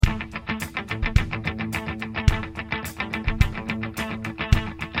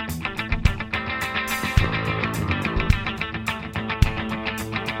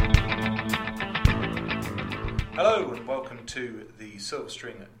to the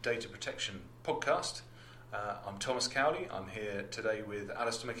Silverstring Data Protection Podcast. I'm Thomas Cowley. I'm here today with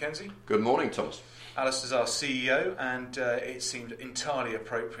Alistair McKenzie. Good morning, Thomas. Alistair's our CEO, and it seemed entirely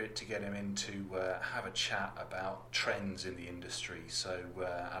appropriate to get him in to have a chat about trends in the industry. So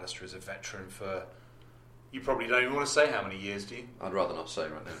Alistair is a veteran for, you probably don't even want to say how many years, do you? I'd rather not say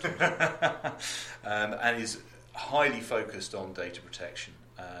right now, Thomas. And is highly focused on data protection.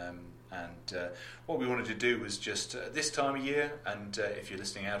 What we wanted to do was just this time of year, and if you're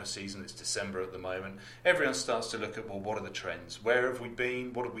listening out of season, it's December at the moment, everyone starts to look at, well, what are the trends? Where have we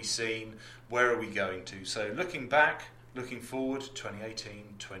been? What have we seen? Where are we going to? So looking back, looking forward,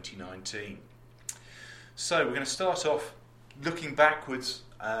 2018, 2019. So we're going to start off looking backwards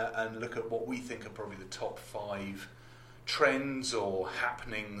and look at what we think are probably the top 5 trends or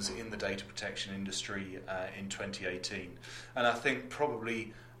happenings in the data protection industry in 2018. And I think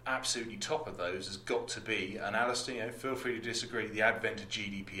probably absolutely top of those has got to be, and Alistair, feel free to disagree, the advent of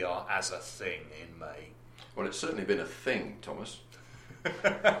GDPR as a thing in May. Well, it's certainly been a thing, Thomas. It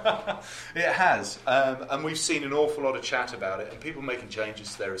has, and we've seen an awful lot of chat about it, and people making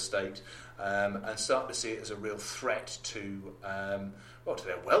changes to their estate and starting to see it as a real threat to to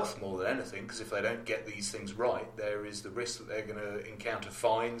their wealth more than anything, because if they don't get these things right, there is the risk that they're going to encounter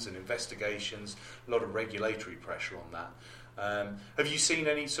fines and investigations, a lot of regulatory pressure on that. Have you seen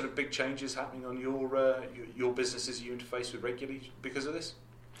any sort of big changes happening on your businesses you interface with regularly because of this?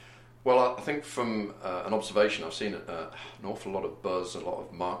 Well, I think from an observation, I've seen an awful lot of buzz, a lot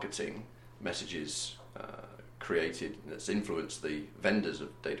of marketing messages created that's influenced the vendors of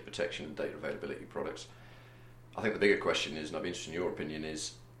data protection and data availability products. I think the bigger question is, and I'd be interested in your opinion,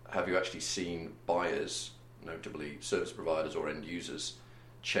 is have you actually seen buyers, notably service providers or end users,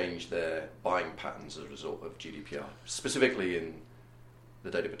 change their buying patterns as a result of GDPR, specifically in the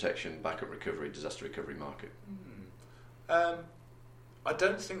data protection, backup recovery, disaster recovery market? I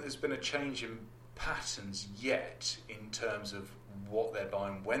don't think there's been a change in patterns yet in terms of what they're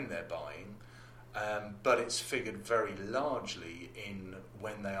buying, when they're buying, but it's figured very largely in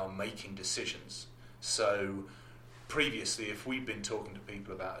when they are making decisions. So previously, if we've been talking to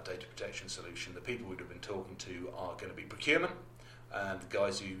people about a data protection solution, the people we'd have been talking to are going to be procurement, the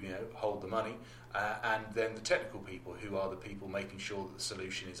guys who hold the money, and then the technical people who are the people making sure that the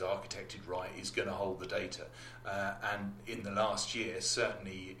solution is architected right, is going to hold the data. And in the last year,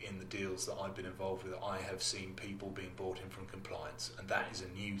 certainly in the deals that I've been involved with, I have seen people being brought in from compliance, and that is a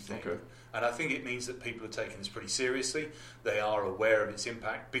new thing. Okay. And I think it means that people are taking this pretty seriously. They are aware of its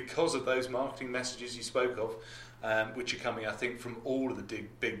impact because of those marketing messages you spoke of, which are coming, I think, from all of the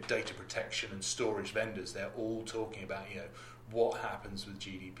big data protection and storage vendors. They're all talking about, what happens with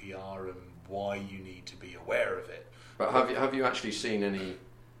GDPR and why you need to be aware of it. But have you actually seen any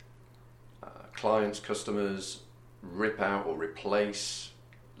clients, customers rip out or replace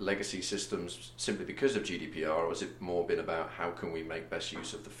legacy systems simply because of GDPR, or has it more been about how can we make best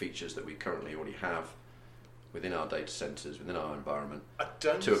use of the features that we currently already have within our data centres, within our environment,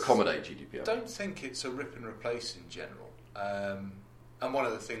 to accommodate GDPR? I don't think it's a rip and replace in general. And one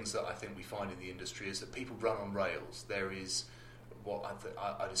of the things that I think we find in the industry is that people run on rails. There is what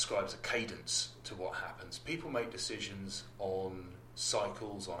I describe as a cadence to what happens. People make decisions on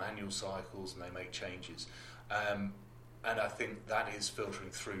cycles, on annual cycles, and they make changes. And I think that is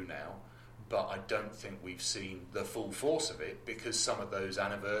filtering through now, but I don't think we've seen the full force of it, because some of those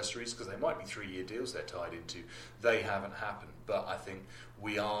anniversaries, because they might be 3-year deals they're tied into, they haven't happened. But I think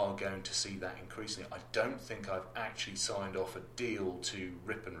we are going to see that increasingly. I don't think I've actually signed off a deal to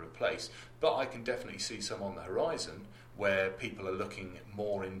rip and replace, but I can definitely see some on the horizon where people are looking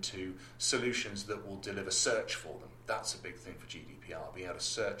more into solutions that will deliver search for them. That's a big thing for GDPR, being able to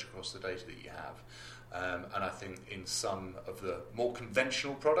search across the data that you have. And I think in some of the more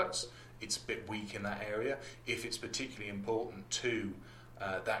conventional products, it's a bit weak in that area. If it's particularly important to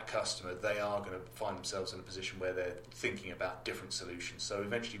that customer, they are going to find themselves in a position where they're thinking about different solutions. So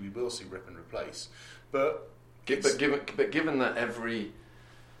eventually we will see rip and replace. But given that every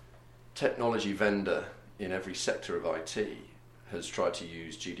technology vendor in every sector of IT has tried to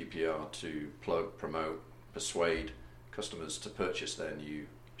use GDPR to plug, promote, persuade customers to purchase their new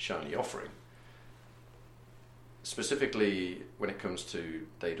shiny offering, specifically when it comes to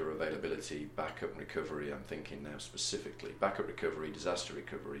data availability, backup and recovery, I'm thinking now specifically backup recovery, disaster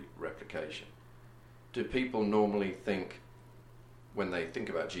recovery, replication. Do people normally think, when they think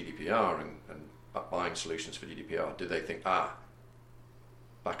about GDPR and buying solutions for GDPR, do they think,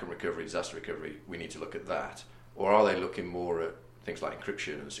 backup recovery, disaster recovery, we need to look at that? Or are they looking more at things like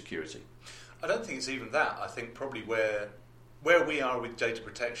encryption and security? I don't think it's even that. I think probably where where we are with data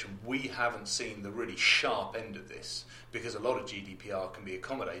protection, we haven't seen the really sharp end of this, because a lot of GDPR can be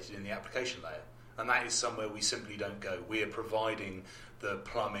accommodated in the application layer, and that is somewhere we simply don't go. We are providing the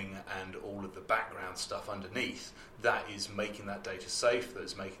plumbing and all of the background stuff underneath that is making that data safe, that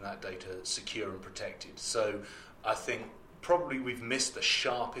is making that data secure and protected. So I think probably we've missed the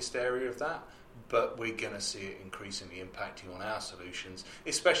sharpest area of that, but we're going to see it increasingly impacting on our solutions,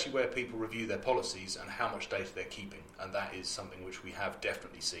 especially where people review their policies and how much data they're keeping. And that is something which we have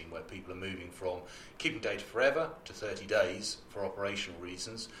definitely seen, where people are moving from keeping data forever to 30 days for operational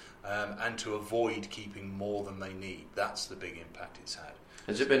reasons, and to avoid keeping more than they need. That's the big impact it's had.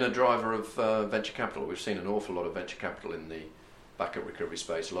 Has it been a driver of venture capital? We've seen an awful lot of venture capital in the backup recovery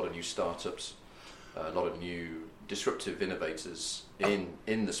space, a lot of new startups, a lot of new disruptive innovators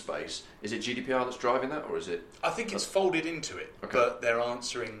in the space. Is it GDPR that's driving that, or is it? I think it's folded into it, okay, but they're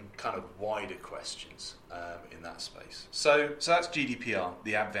answering kind of wider questions in that space. So that's GDPR,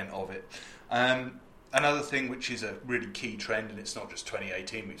 the advent of it. Another thing which is a really key trend, and it's not just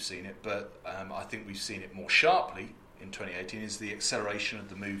 2018 we've seen it, but I think we've seen it more sharply in 2018, is the acceleration of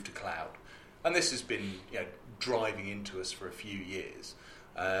the move to cloud. And this has been driving into us for a few years.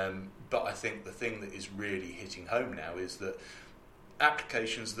 But I think the thing that is really hitting home now is that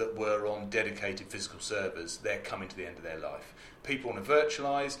applications that were on dedicated physical servers, they're coming to the end of their life. People want to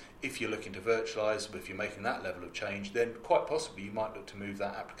virtualize. If you're looking to virtualize, if you're making that level of change, then quite possibly you might look to move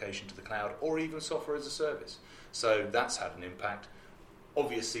that application to the cloud, or even software as a service. So that's had an impact.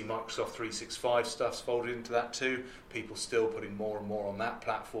 Obviously, Microsoft 365 stuff's folded into that too. People still putting more and more on that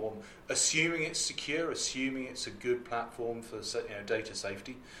platform, assuming it's secure, assuming it's a good platform for data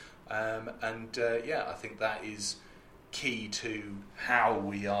safety. I think that is key to how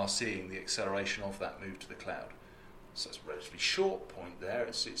we are seeing the acceleration of that move to the cloud. So it's a relatively short point there.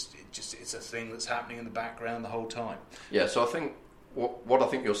 It's a thing that's happening in the background the whole time. Yeah. So I think what I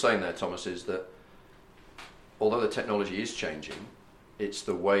think you're saying there, Thomas, is that although the technology is changing, it's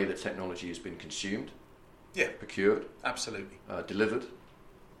the way the technology has been consumed, procured, absolutely, delivered,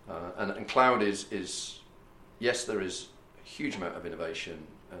 and cloud is yes, there is a huge amount of innovation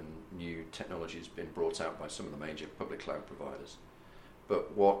and new technology has been brought out by some of the major public cloud providers.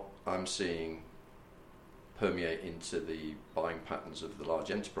 But what I'm seeing permeate into the buying patterns of the large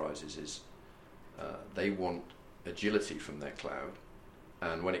enterprises is they want agility from their cloud,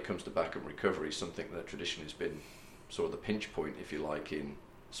 and when it comes to backup recovery, something that traditionally has been sort of the pinch point, if you like, in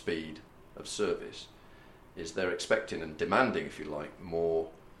speed of service, is they're expecting and demanding, if you like, more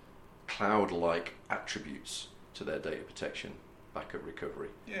cloud-like attributes to their data protection backup recovery,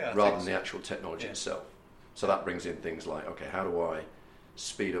 rather than the actual technology itself. So that brings in things like, okay, how do I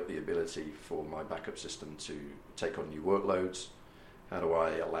speed up the ability for my backup system to take on new workloads? How do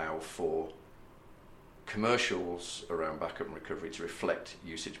I allow for commercials around backup and recovery to reflect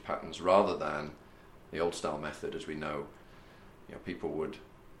usage patterns rather than the old style method? As we know, people would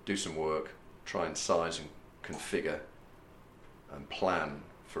do some work, try and size and configure and plan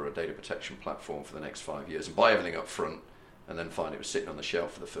for a data protection platform for the next 5 years and buy everything up front, and then find it was sitting on the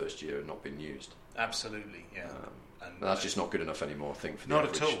shelf for the first year and not being used. Absolutely, yeah. And that's just not good enough anymore, I think, for the not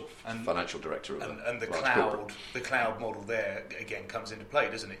average at all. And financial director of and the large cloud, corporate. the cloud model there again comes into play,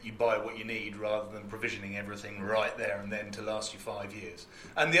 doesn't it? You buy what you need rather than provisioning everything right there and then to last you 5 years.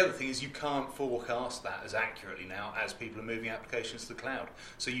 And the other thing is you can't forecast that as accurately now as people are moving applications to the cloud.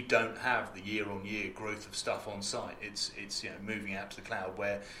 So you don't have the year-on-year growth of stuff on site. It's moving out to the cloud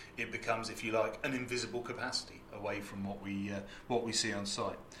where it becomes, if you like, an invisible capacity away from what we see on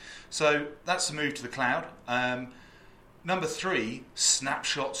site. So that's the move to the cloud. Number 3,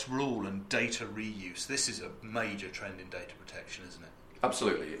 snapshots rule and data reuse. This is a major trend in data protection, isn't it?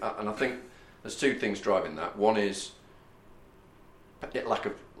 Absolutely, and I think there's 2 things driving that. One is lack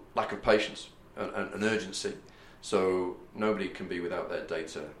of patience and urgency. So nobody can be without their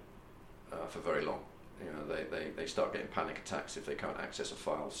data for very long. They start getting panic attacks if they can't access a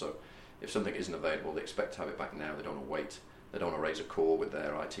file. So if something isn't available, they expect to have it back now. They don't want to wait. They don't want to raise a call with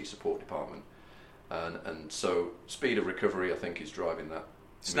their IT support department. And so speed of recovery, I think, is driving that.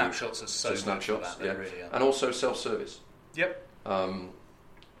 Snapshots are so snapshots, that, really are. And also self-service. Yep.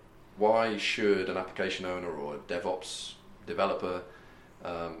 Why should an application owner or a DevOps developer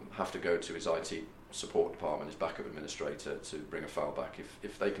have to go to his IT support department, his backup administrator, to bring a file back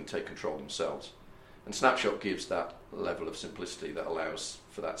if they can take control themselves? And Snapshot gives that level of simplicity that allows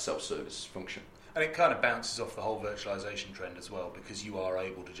for that self-service function. And it kind of bounces off the whole virtualization trend as well, because you are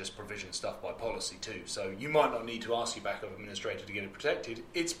able to just provision stuff by policy too. So you might not need to ask your backup administrator to get it protected.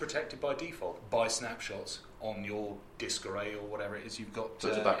 It's protected by default by snapshots on your disk array or whatever it is you've got. So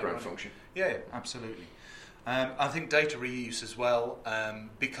it's a background function. Yeah, absolutely. I think data reuse as well,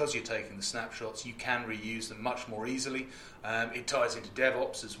 because you're taking the snapshots, you can reuse them much more easily. It ties into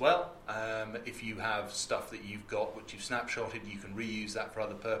DevOps as well. If you have stuff that you've got which you've snapshotted, you can reuse that for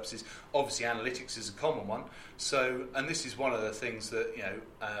other purposes. Obviously, analytics is a common one. So, and this is one of the things that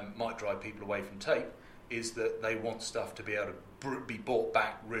might drive people away from tape, is that they want stuff to be able to be brought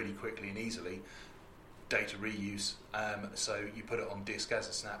back really quickly and easily. Data reuse, so you put it on disk as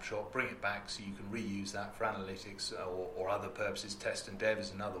a snapshot, bring it back so you can reuse that for analytics or other purposes. Test and dev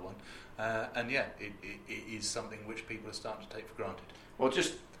is another one, it is something which people are starting to take for granted. Well,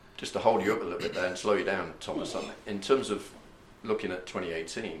 just to hold you up a little bit there and slow you down, Thomas, in terms of looking at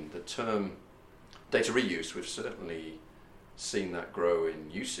 2018, the term data reuse, we've certainly seen that grow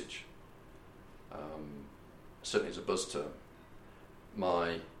in usage. Certainly as a buzz term.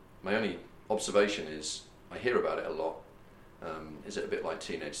 My only observation is, I hear about it a lot. Is it a bit like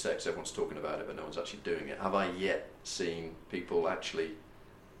teenage sex? Everyone's talking about it, but no one's actually doing it. Have I yet seen people actually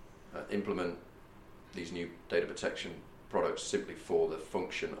implement these new data protection products simply for the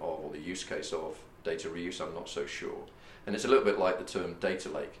function of, or the use case of, data reuse? I'm not so sure. And it's a little bit like the term data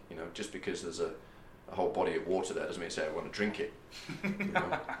lake. Just because there's a whole body of water there doesn't mean say I want to drink it.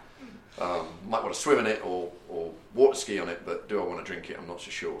 Might want to swim in it or water ski on it, but do I want to drink it? I'm not so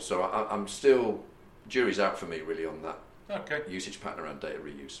sure. So I'm still, jury's out for me really on that usage pattern around data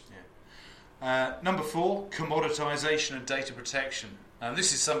reuse. Yeah. Number 4, commoditisation of data protection.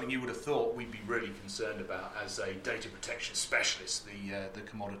 This is something you would have thought we'd be really concerned about as a data protection specialist, the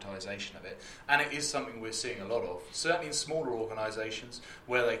commoditisation of it. And it is something we're seeing a lot of, certainly in smaller organisations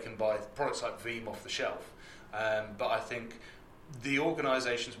where they can buy products like Veeam off the shelf. But I think the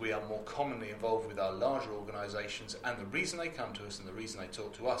organisations we are more commonly involved with are larger organisations, and the reason they come to us and the reason they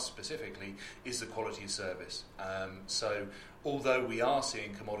talk to us specifically is the quality of service. So although we are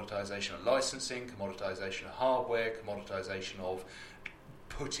seeing commoditisation of licensing, commoditisation of hardware, commoditisation of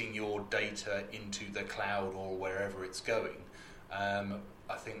putting your data into the cloud or wherever it's going,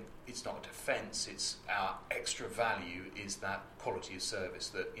 I think it's not a defence, it's our extra value is that quality of service,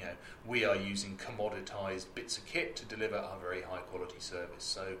 that we are using commoditised bits of kit to deliver a very high quality service.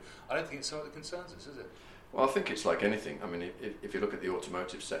 So I don't think it's something that concerns us, is it? Well, I think it's like anything. I mean, if you look at the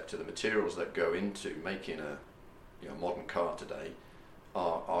automotive sector, the materials that go into making a modern car today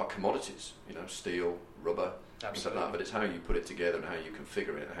are commodities, steel, rubber, things like that. But it's how you put it together and how you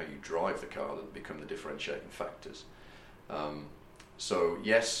configure it and how you drive the car that become the differentiating factors. So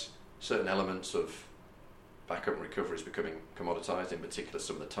yes, certain elements of backup and recovery is becoming commoditized, in particular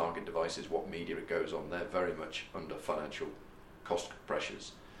some of the target devices, what media it goes on, they're very much under financial cost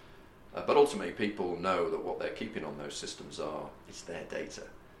pressures. But ultimately people know that what they're keeping on those systems it's their data.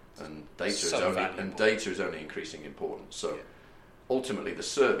 And data is only increasing importance. So ultimately the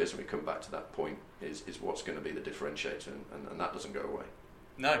service, and we come back to that point, is what's going to be the differentiator, and that doesn't go away.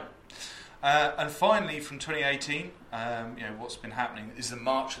 No. And finally, from 2018, what's been happening is the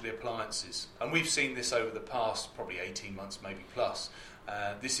march of the appliances. And we've seen this over the past probably 18 months, maybe plus.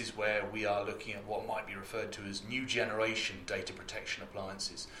 This is where we are looking at what might be referred to as new generation data protection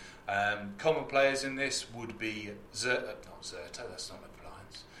appliances. Common players in this would be not Zerto, that's not an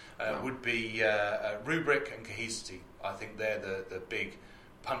appliance. No. Would be Rubrik and Cohesity. I think they're the big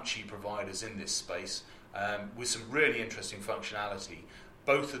punchy providers in this space, with some really interesting functionality.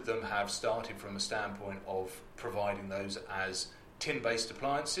 Both of them have started from a standpoint of providing those as tin-based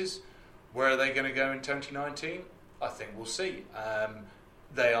appliances. Where are they going to go in 2019? I think we'll see.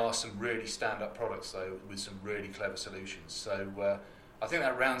 They are some really stand-up products, though, with some really clever solutions. So I think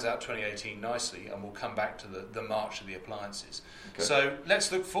that rounds out 2018 nicely, and we'll come back to the march of the appliances. Okay. So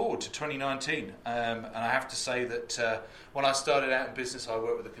let's look forward to 2019. And I have to say that when I started out in business, I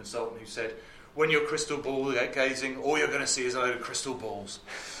worked with a consultant who said, when you're crystal ball gazing, all you're going to see is a load of crystal balls.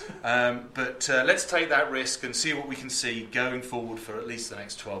 But let's take that risk and see what we can see going forward for at least the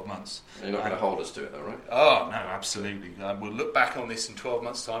next 12 months. You're not going to hold us to it, though, right? Oh, no, absolutely. We'll look back on this in 12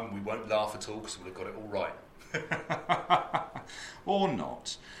 months' time and we won't laugh at all because we'll have got it all right. Or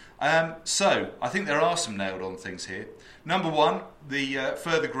not. So, I think there are some nailed-on things here. Number 1, the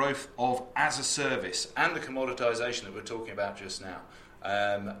further growth of as a service and the commoditisation that we're talking about just now.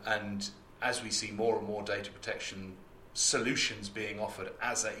 And as we see more and more data protection solutions being offered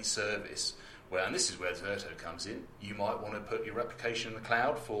as a service, well, and this is where Zerto comes in. You might want to put your replication in the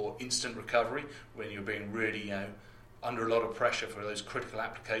cloud for instant recovery when you're being really under a lot of pressure for those critical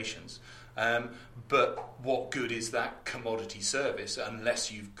applications. But what good is that commodity service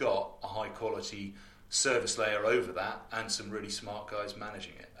unless you've got a high quality service layer over that and some really smart guys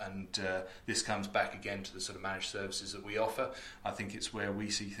managing it? And this comes back again to the sort of managed services that we offer. I think it's where we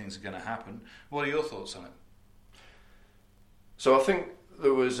see things are going to happen. What are your thoughts on it? So I think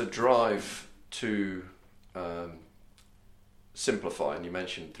there was a drive to simplify, and you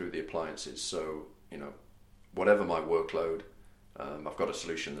mentioned through the appliances. So, whatever my workload, I've got a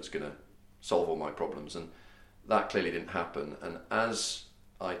solution that's going to solve all my problems, and that clearly didn't happen. And as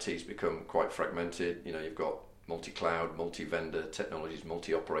IT's become quite fragmented, you've got multi-cloud, multi-vendor technologies,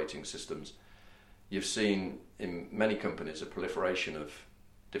 multi-operating systems. You've seen in many companies a proliferation of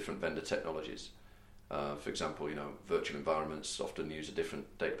different vendor technologies. For example, virtual environments often use a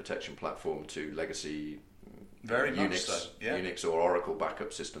different data protection platform to legacy Very Unix, much so. Yeah. Unix or Oracle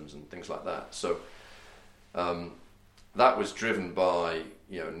backup systems and things like that. So that was driven by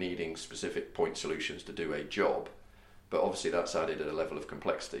needing specific point solutions to do a job, but obviously that's added a level of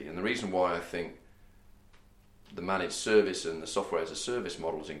complexity. And the reason why I think the managed service and the software as a service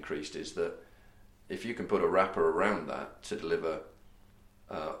model has increased is that if you can put a wrapper around that to deliver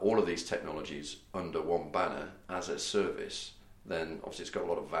all of these technologies under one banner as a service, then obviously it's got a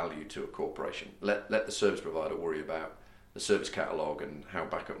lot of value to a corporation. Let the service provider worry about the service catalogue and how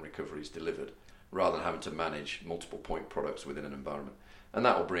backup and recovery is delivered, rather than having to manage multiple point products within an environment. And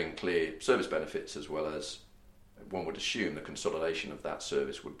that will bring clear service benefits, as well as, one would assume, the consolidation of that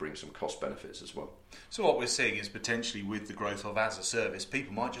service would bring some cost benefits as well. So what we're seeing is potentially with the growth of as a service,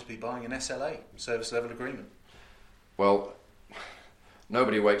 people might just be buying an SLA, service level agreement. Well,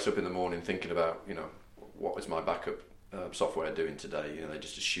 nobody wakes up in the morning thinking about, what is my backup software doing today? They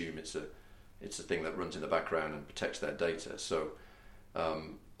just assume it's a thing that runs in the background and protects their data. So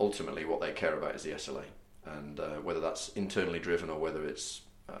ultimately what they care about is the SLA, and whether that's internally driven or whether it's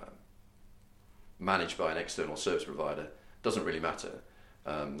managed by an external service provider doesn't really matter.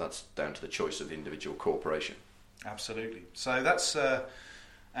 That's down to the choice of the individual corporation. Absolutely. So that's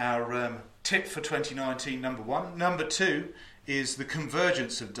our tip for 2019, number one. Number two is the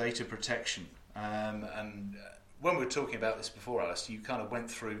convergence of data protection. And when we were talking about this before, Alice, you kind of went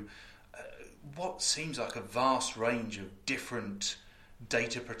through what seems like a vast range of different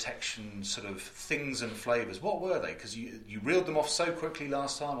data protection sort of things and flavours. What were they? Because you reeled them off so quickly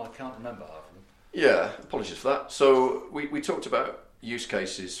last time, I can't remember half of them. Yeah, apologies for that. So we talked about use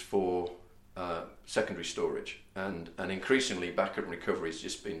cases for secondary storage, and increasingly backup and recovery has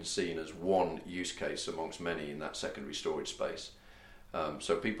just been seen as one use case amongst many in that secondary storage space.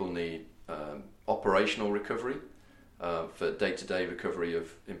 So people need operational recovery for day-to-day recovery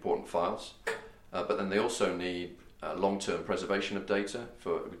of important files, but then they also need long-term preservation of data.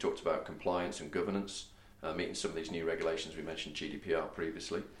 We talked about compliance and governance, meeting some of these new regulations. We mentioned GDPR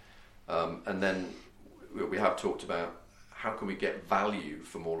previously. And then we have talked about how can we get value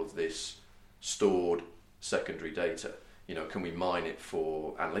from all of this stored secondary data. Can we mine it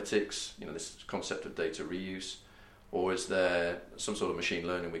for analytics, this concept of data reuse, or is there some sort of machine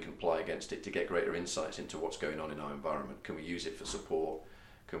learning we can apply against it to get greater insights into what's going on in our environment? Can we use it for support?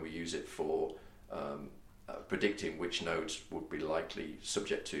 Can we use it for predicting which nodes would be likely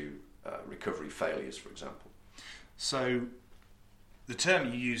subject to recovery failures, for example? So the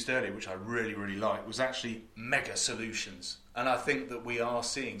term you used earlier, which I really, really liked, was actually mega solutions. And I think that we are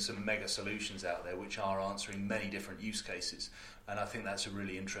seeing some mega solutions out there which are answering many different use cases. And I think that's a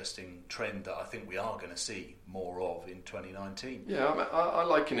really interesting trend that I think we are going to see more of in 2019. Yeah, I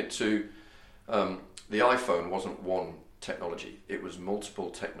liken it to the iPhone wasn't one technology. It was multiple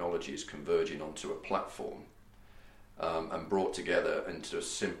technologies converging onto a platform and brought together into a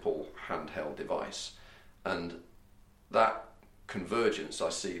simple handheld device. And that convergence, I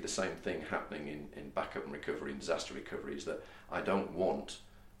see the same thing happening in backup and recovery and disaster recovery, is that I don't want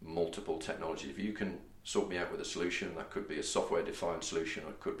multiple technology. If you can sort me out with a solution, that could be a software defined solution, or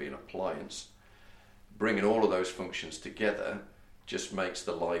it could be an appliance, bringing all of those functions together just makes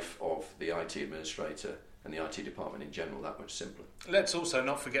the life of the IT administrator and the IT department in general that much simpler. Let's also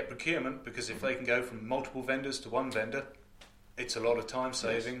not forget procurement, because if they can go from multiple vendors to one vendor, it's a lot of time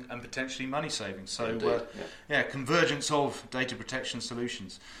saving and potentially money saving. So, convergence of data protection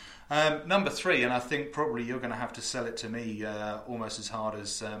solutions. Number three, and I think probably you're going to have to sell it to me almost as hard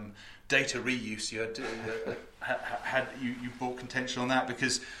as data reuse. You brought contention on that,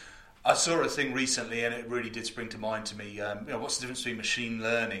 because I saw a thing recently and it really did spring to mind to me. What's the difference between machine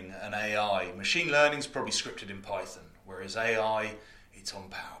learning and AI? Machine learning is probably scripted in Python, whereas AI, it's on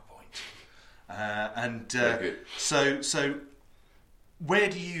PowerPoint. So where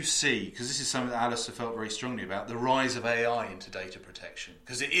do you see, because this is something that Alistair felt very strongly about, the rise of AI into data protection?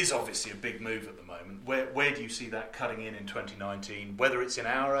 Because it is obviously a big move at the moment. Where do you see that cutting in 2019, whether it's in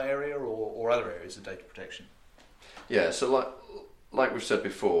our area or other areas of data protection? Yeah, so like we've said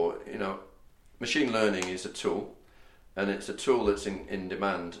before, machine learning is a tool, and it's a tool that's in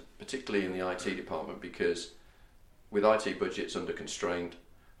demand, particularly in the IT department, because with IT budgets under constraints,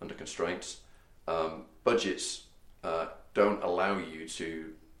 budgets don't allow you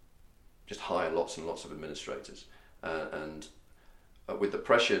to just hire lots and lots of administrators. And with the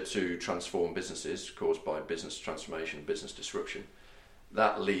pressure to transform businesses caused by business transformation, business disruption,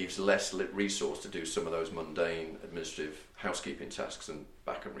 that leaves less resource to do some of those mundane administrative housekeeping tasks. And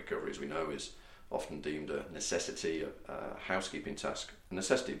backup recovery, as we know, is often deemed a necessity, a housekeeping task. A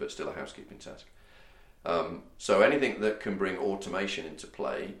necessity, but still a housekeeping task. So anything that can bring automation into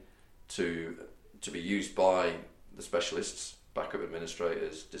play to be used by the specialists, backup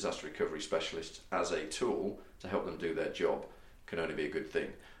administrators, disaster recovery specialists, as a tool to help them do their job can only be a good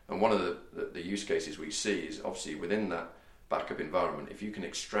thing. And one of the use cases we see is obviously within that backup environment, if you can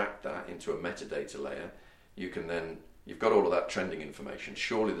extract that into a metadata layer, you've got all of that trending information.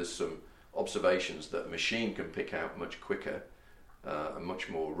 Surely there's some observations that a machine can pick out much quicker and much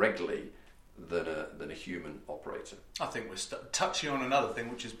more regularly than a human operator. I think we're touching on another thing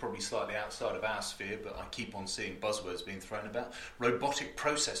which is probably slightly outside of our sphere, but I keep on seeing buzzwords being thrown about: robotic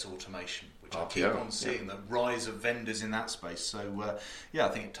process automation, which I keep on seeing the rise of vendors in that space. So I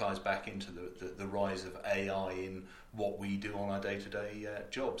think it ties back into the rise of AI in what we do on our day-to-day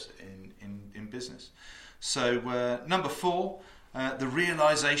jobs in business. So number 4, the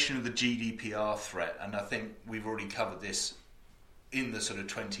realisation of the GDPR threat, and I think we've already covered this in the sort of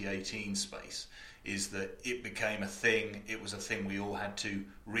 2018 space, is that it became a thing. It was a thing we all had to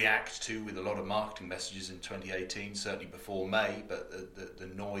react to with a lot of marketing messages in 2018, certainly before May, but the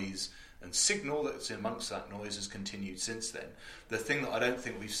noise and signal that's amongst that noise has continued since then. The thing that I don't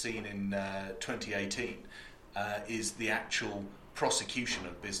think we've seen in 2018 is the actual prosecution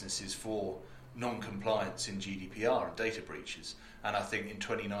of businesses for non-compliance in GDPR and data breaches. And I think in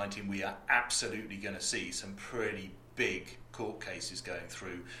 2019 we are absolutely going to see some pretty big court cases going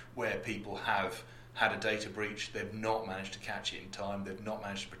through where people have had a data breach, they've not managed to catch it in time, they've not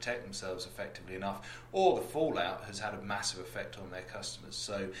managed to protect themselves effectively enough, or the fallout has had a massive effect on their customers.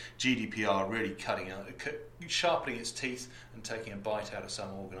 So GDPR really sharpening its teeth and taking a bite out of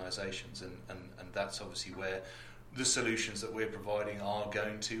some organisations, and that's obviously where the solutions that we're providing are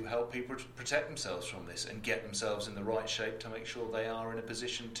going to help people to protect themselves from this and get themselves in the right shape to make sure they are in a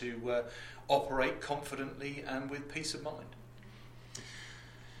position to operate confidently and with peace of mind.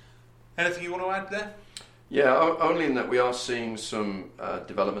 Anything you want to add there? Yeah, only in that we are seeing some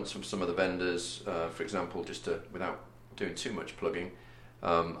developments from some of the vendors. For example, without doing too much plugging,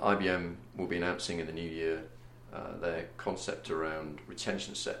 IBM will be announcing in the new year their concept around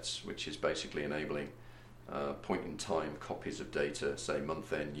retention sets, which is basically enabling point-in-time copies of data, say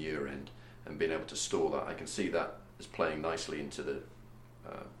month-end, year-end, and being able to store that. I can see that as playing nicely into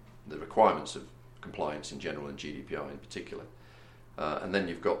the requirements of compliance in general and GDPR in particular. And then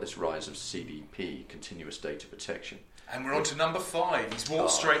you've got this rise of CDP, continuous data protection. And we're on to number 5. He's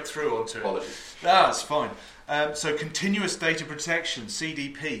walked straight through onto it. Apologies. That's fine. So continuous data protection,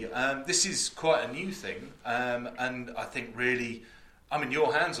 CDP. This is quite a new thing, and I think really, I'm in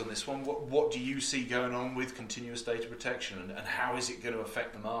your hands on this one. What do you see going on with continuous data protection, and how is it going to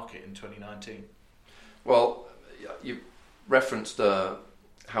affect the market in 2019? Well, you referenced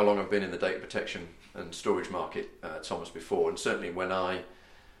how long I've been in the data protection and storage market, Thomas, before, and certainly when I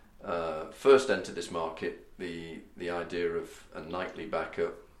first entered this market, the idea of a nightly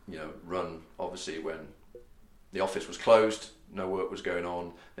backup, run obviously when the office was closed, no work was going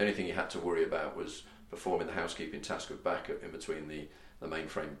on. The only thing you had to worry about was performing the housekeeping task of backup in between the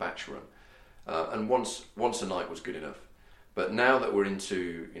mainframe batch run, and once a night was good enough. But now that we're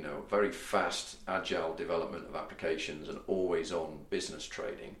into very fast, agile development of applications and always-on business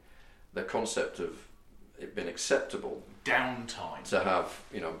trading, the concept of it being acceptable downtime to have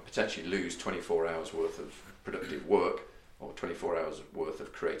potentially lose 24 hours worth of productive work or 24 hours worth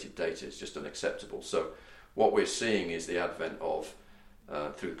of created data is just unacceptable. So what we're seeing is the advent of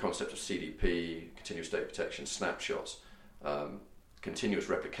through the concept of CDP, continuous data protection, snapshots, continuous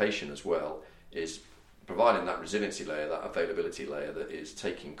replication as well, is providing that resiliency layer, that availability layer that is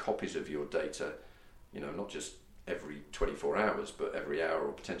taking copies of your data, not just every 24 hours, but every hour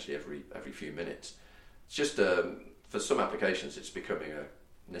or potentially every few minutes. It's just, for some applications, it's becoming a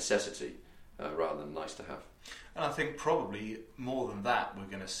necessity rather than nice to have. And I think probably more than that, we're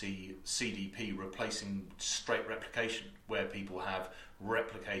going to see CDP replacing straight replication, where people have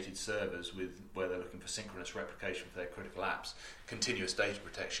replicated servers where they're looking for synchronous replication for their critical apps. Continuous data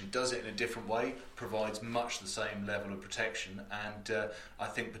protection does it in a different way, provides much the same level of protection, and I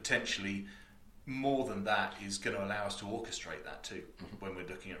think potentially more than that is going to allow us to orchestrate that too when we're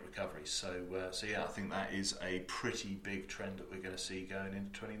looking at recovery. So yeah, I think that is a pretty big trend that we're going to see going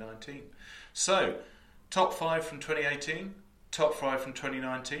into 2019. So top 5 from 2018, top 5 from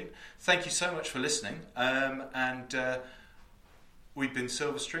 2019. Thank you so much for listening. We've been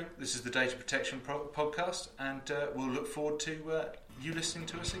Silverstring. This is the Data Protection Podcast, and we'll look forward to you listening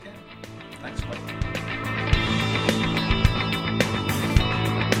to us again. Thanks, mate.